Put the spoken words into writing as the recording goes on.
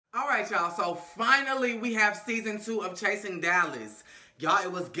Alright, y'all, so finally we have season 2 of Chasing Dallas. Y'all,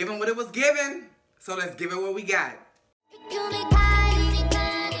 it was given what it was given, so let's give it what we got.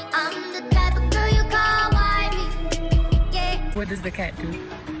 What does the cat do?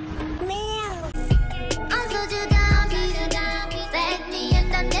 Meow.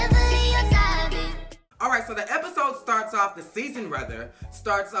 Alright, so the episode starts off, the season rather,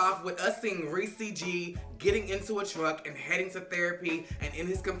 starts off with us seeing Reese G getting into a truck and heading to therapy, and in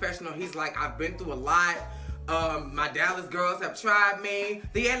his confessional he's like, I've been through a lot. My Dallas girls have tried me.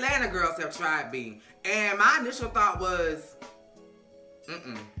 The Atlanta girls have tried me. And my initial thought was,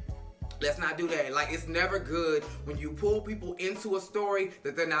 let's not do that. Like, it's never good when you pull people into a story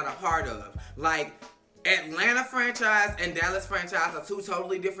that they're not a part of. Like, Atlanta franchise and Dallas franchise are two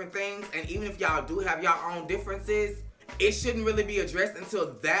totally different things. And even if y'all do have your own differences, it shouldn't really be addressed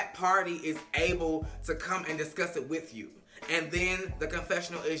until that party is able to come and discuss it with you. And then the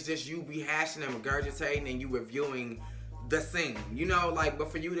confessional is just you rehashing and regurgitating and you reviewing the scene. You know, like,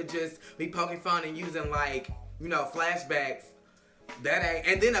 but for you to just be poking fun and using, like, you know, flashbacks, that ain't.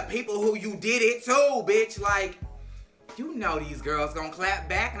 And then the people who you did it to, bitch, like, you know these girls gonna clap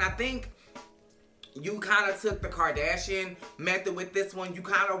back. And I think you kind of took the Kardashian method with this one. You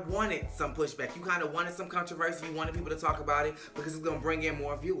kind of wanted some pushback. You kind of wanted some controversy. You wanted people to talk about it because it's gonna bring in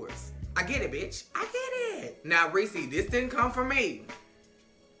more viewers. I get it, bitch. I get it. Now, Reese, this didn't come from me,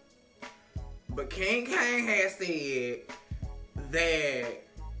 but King Kane had said that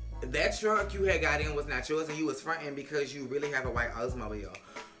that truck you had got in was not yours and you was fronting because you really have a white Oldsmobile.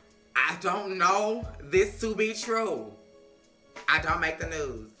 I don't know this to be true. I don't make the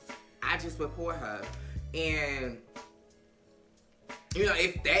news. I just report her. And, you know,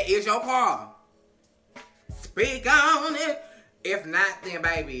 if that is your car, speak on it. If not, then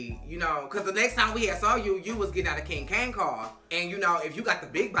baby, you know, because the next time we had saw you, you was getting out of King Kane car. And, you know, if you got the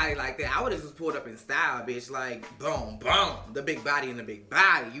big body like that, I would have just pulled up in style, bitch. Like, boom, boom. The big body and the big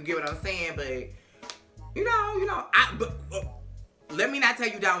body. You get what I'm saying? But, you know, let me not tell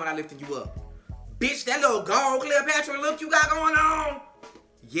you down when I lifting you up. Bitch, that little gold Cleopatra look you got going on?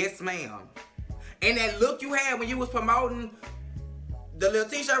 Yes, ma'am. And that look you had when you was promoting the little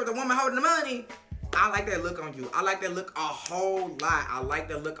t-shirt with the woman holding the money, I like that look on you. I like that look a whole lot. I like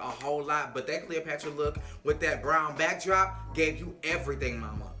that look a whole lot. But that Cleopatra look with that brown backdrop gave you everything,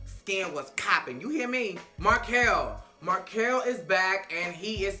 mama. Skin was popping. You hear me? Markel is back and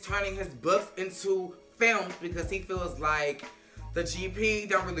he is turning his books into films because he feels like the GP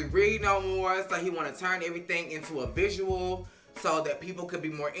don't really read no more. So he want to turn everything into a visual so that people could be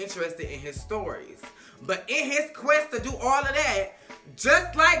more interested in his stories. But in his quest to do all of that,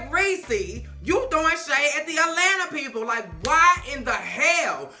 just like Reese, you throwing shade at the Atlanta people. Like, why in the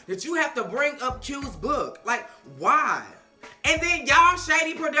hell did you have to bring up Q's book? Like, why? And then y'all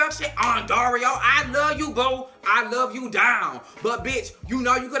shady production on Dario. I love you, boo. I love you down. But bitch, you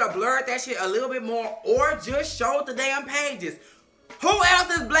know you could have blurred that shit a little bit more or just showed the damn pages. Who else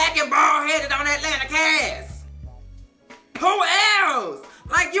is black and bald-headed on Atlanta cast? Who else?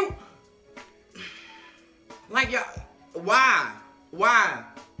 Like you, like y'all, why? Why?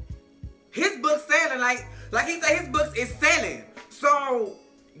 His book's selling, like he said, his books is selling. So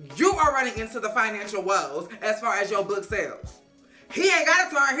you are running into the financial woes as far as your book sales. He ain't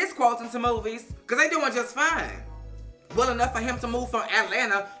gotta turn his quotes into movies because they doing just fine. Well enough for him to move from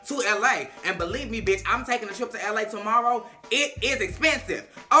Atlanta to LA. And believe me, bitch, I'm taking a trip to LA tomorrow. It is expensive,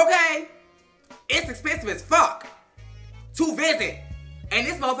 okay? It's expensive as fuck to visit. And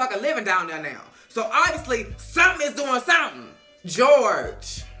this motherfucker living down there now. So obviously, something is doing something.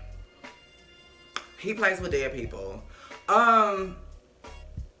 George. He plays with dead people.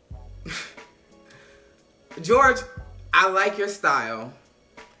 George, I like your style.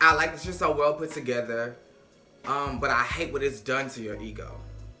 I like that you're so well put together. But I hate what it's done to your ego.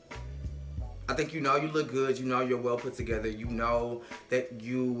 I think you know you look good. You know you're well put together. You know that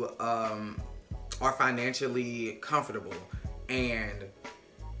you are financially comfortable. And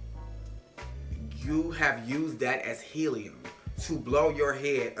you have used that as helium to blow your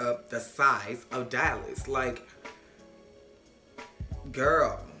head up the size of Dallas. Like,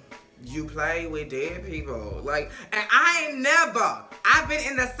 girl, you play with dead people. Like, and I've been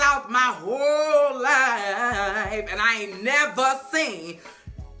in the South my whole life, and I ain't never seen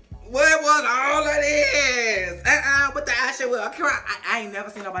what was all of this. With the Asher will I ain't never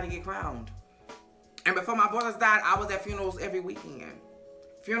seen nobody get crowned. And before my brothers died, I was at funerals every weekend.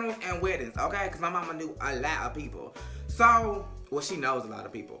 Funerals and weddings, okay? Because my mama knew a lot of people. So, well, she knows a lot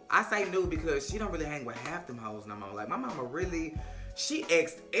of people. I say knew because she don't really hang with half them hoes no more. Like, my mama really, she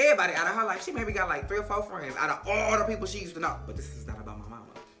exed everybody out of her life. She maybe got like 3 or 4 friends out of all the people she used to know. But this is not about my mama.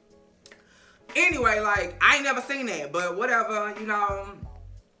 Anyway, like, I ain't never seen that, but whatever, you know.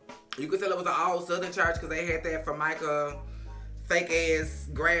 You could tell it was an old Southern church because they had that Formica fake ass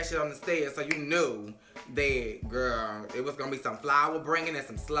grass shit on the stairs, so you knew that, girl, it was gonna be some flower bringing and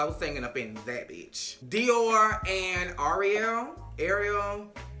some slow singing up in that bitch. Dior and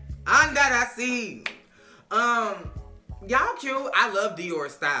Ariel, under the sea. Y'all cute. I love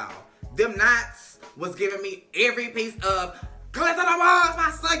Dior's style. Them knots was giving me every piece of glitter on the walls,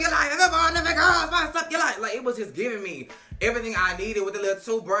 my cellulite, my cellulite. Like, it was just giving me everything I needed with the little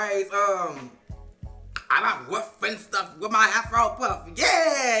two braids. I got woof and stuff with my afro puff.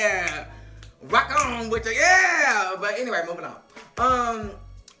 Yeah! Rock on with you, yeah! But anyway, moving on.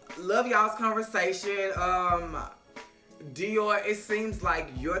 Love y'all's conversation. Dior, it seems like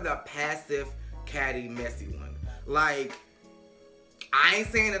you're the passive, catty, messy one. Like, I ain't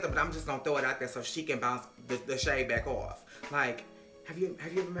saying nothing, but I'm just gonna throw it out there so she can bounce the shade back off. Like, have you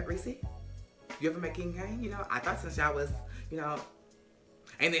ever met Reese? You ever met King Kane? You know, I thought since y'all was, you know.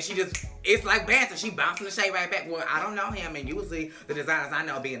 And then she just, it's like banter. She bouncing the shade right back. Well, I don't know him, and usually the designers I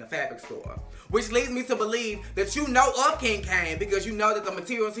know be in the fabric store. Which leads me to believe that you know of King Kane because you know that the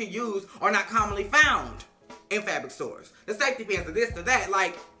materials he used are not commonly found in fabric stores. The safety pins, the this, the that.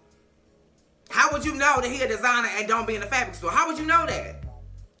 Like, how would you know that he a designer and don't be in the fabric store? How would you know that?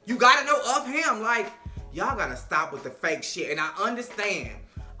 You gotta know of him. Like, y'all gotta stop with the fake shit. And I understand.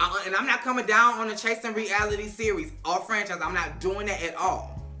 And I'm not coming down on the chasing reality series or franchise. I'm not doing that at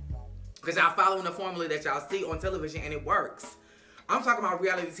all. Because y'all following the formula that y'all see on television and it works. I'm talking about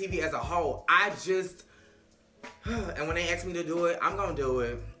reality TV as a whole. I just, and when they ask me to do it, I'm gonna do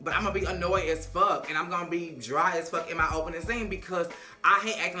it. But I'm gonna be annoyed as fuck. And I'm gonna be dry as fuck in my opening scene because I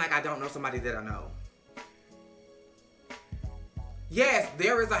hate acting like I don't know somebody that I know. Yes,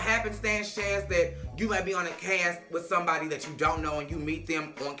 there is a happenstance chance that you might be on a cast with somebody that you don't know and you meet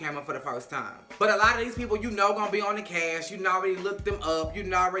them on camera for the first time. But a lot of these people you know gonna be on the cast. You done already looked them up. You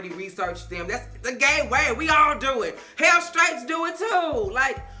done already researched them. That's the gay way. We all do it. Hell, straights do it too.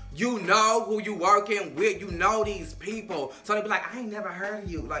 Like, you know who you working with. You know these people. So they be like, I ain't never heard of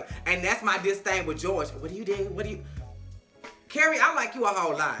you. Like, and that's my disdain with George. What do you do? What do you... Carrie, I like you a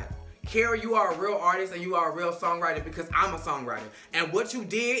whole lot. Carrie, you are a real artist and you are a real songwriter because I'm a songwriter. And what you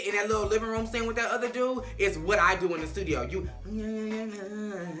did in that little living room scene with that other dude is what I do in the studio. You,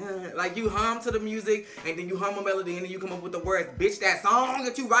 like, you hum to the music and then you hum a melody and then you come up with the words. Bitch, that song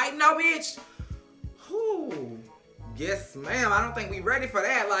that you writing, no, bitch. Whew. Yes, ma'am. I don't think we ready for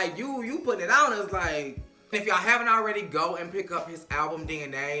that. Like, you putting it on us like... If y'all haven't already, go and pick up his album,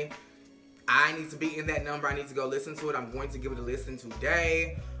 DNA. I need to be in that number. I need to go listen to it. I'm going to give it a listen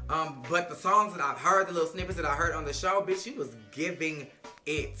today. But the songs that I've heard, the little snippets that I heard on the show, bitch, she was giving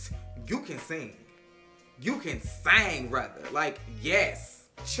it. You can sing. You can sing, rather. Like, yes.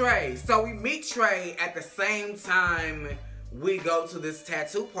 Trey. So we meet Trey at the same time we go to this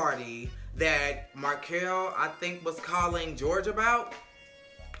tattoo party that Markel, I think, was calling George about.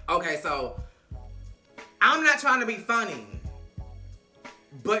 Okay, so I'm not trying to be funny,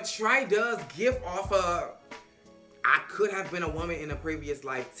 but Trey does give off a... I could have been a woman in a previous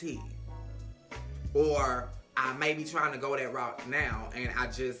life tea. Or I may be trying to go that route now and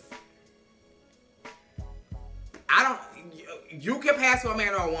you can pass for a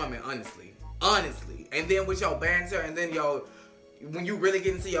man or a woman, honestly. Honestly. And then with your banter and then when you really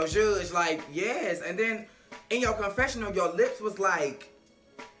get into your judge, like, yes. And then in your confessional, your lips was like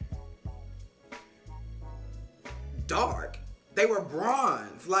dark. They were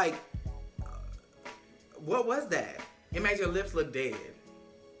bronze. Like, what was that? It made your lips look dead.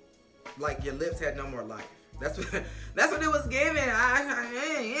 Like your lips had no more life. That's what it was giving.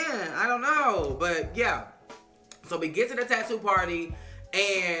 I don't know. But yeah. So we get to the tattoo party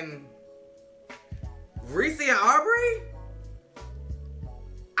and Reese and Aubrey?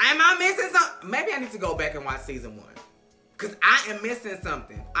 Am I missing something? Maybe I need to go back and watch season 1. Because I am missing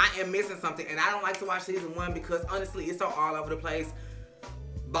something. I am missing something. And I don't like to watch season 1 because honestly it's so all over the place.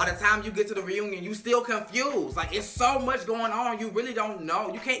 By the time you get to the reunion, you still confused. Like, it's so much going on, you really don't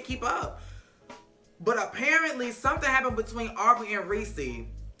know. You can't keep up. But apparently, something happened between Aubrey and Reese,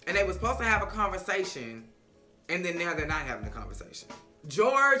 and they were supposed to have a conversation, and then now they're not having a conversation.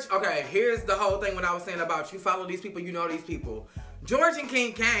 George, okay, here's the whole thing what I was saying about you follow these people, you know these people. George and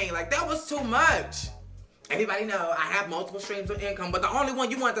King Kane, like, that was too much. Everybody know I have multiple streams of income, but the only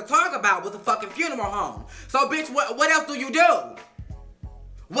one you wanted to talk about was a fucking funeral home. So, bitch, what else do you do?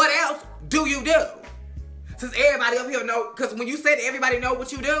 What else do you do? Since everybody up here know, because when you said everybody know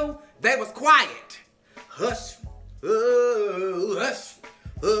what you do, they was quiet. Hush, oh, hush,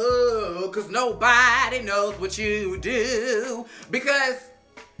 oh, because nobody knows what you do. Because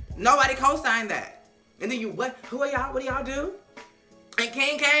Nobody co-signed that. And then you, what? Who are y'all? What do y'all do? And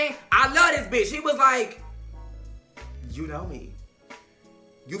King Kane, I love this bitch. He was like, you know me.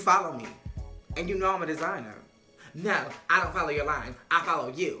 You follow me. And you know I'm a designer. No, I don't follow your line. I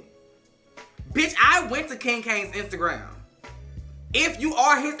follow you. Bitch, I went to King Kane's Instagram. If you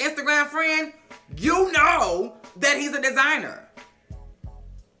are his Instagram friend, you know that he's a designer.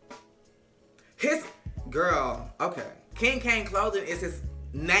 His, girl, okay. King Kane Clothing is his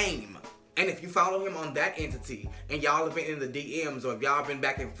name. And if you follow him on that entity, and y'all have been in the DMs, or if y'all been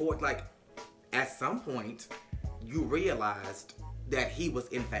back and forth, like, at some point, you realized that he was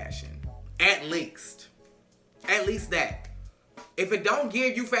in fashion. At least. At least that. If it don't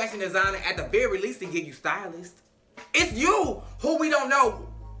give you fashion designer, at the very least it give you stylist. It's you who we don't know.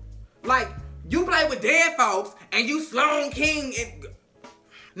 Like, you play with dead folks and you Sloan King.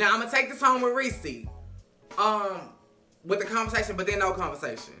 Now, I'm going to take this home with Reese. With the conversation, but then no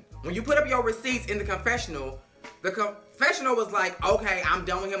conversation. When you put up your receipts in the confessional was like, okay, I'm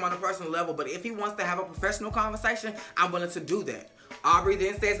done with him on a personal level, but if he wants to have a professional conversation, I'm willing to do that. Aubrey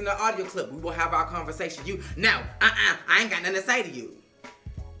then says in the audio clip, we will have our conversation. No, I ain't got nothing to say to you.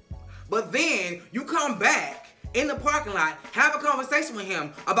 But then you come back in the parking lot, have a conversation with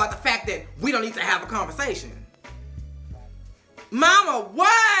him about the fact that we don't need to have a conversation. Mama,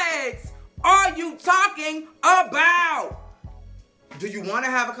 what are you talking about? Do you want to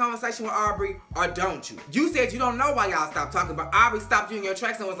have a conversation with Aubrey or don't you? You said you don't know why y'all stopped talking, but Aubrey stopped you in your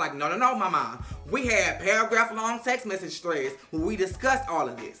tracks and was like, no, mama. We had paragraph-long text message threads where we discussed all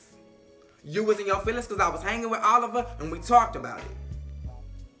of this. You was in your feelings because I was hanging with Oliver and we talked about it.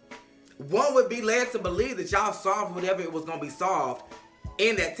 One would be led to believe that y'all solved whatever it was going to be solved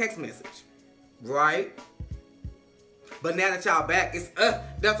in that text message. Right? But now that y'all back, it's,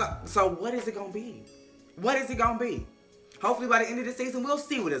 so what is it going to be? What is it going to be? Hopefully by the end of the season, we'll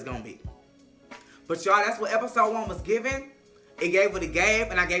see what it's going to be. But y'all, that's what episode 1 was given. It gave what it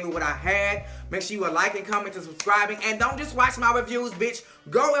gave, and I gave it what I had. Make sure you are liking, commenting, subscribing. And don't just watch my reviews, bitch.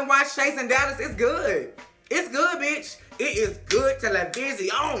 Go and watch Chasing Dallas. It's good. It's good, bitch. It is good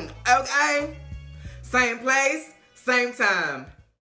television. Okay? Same place, same time.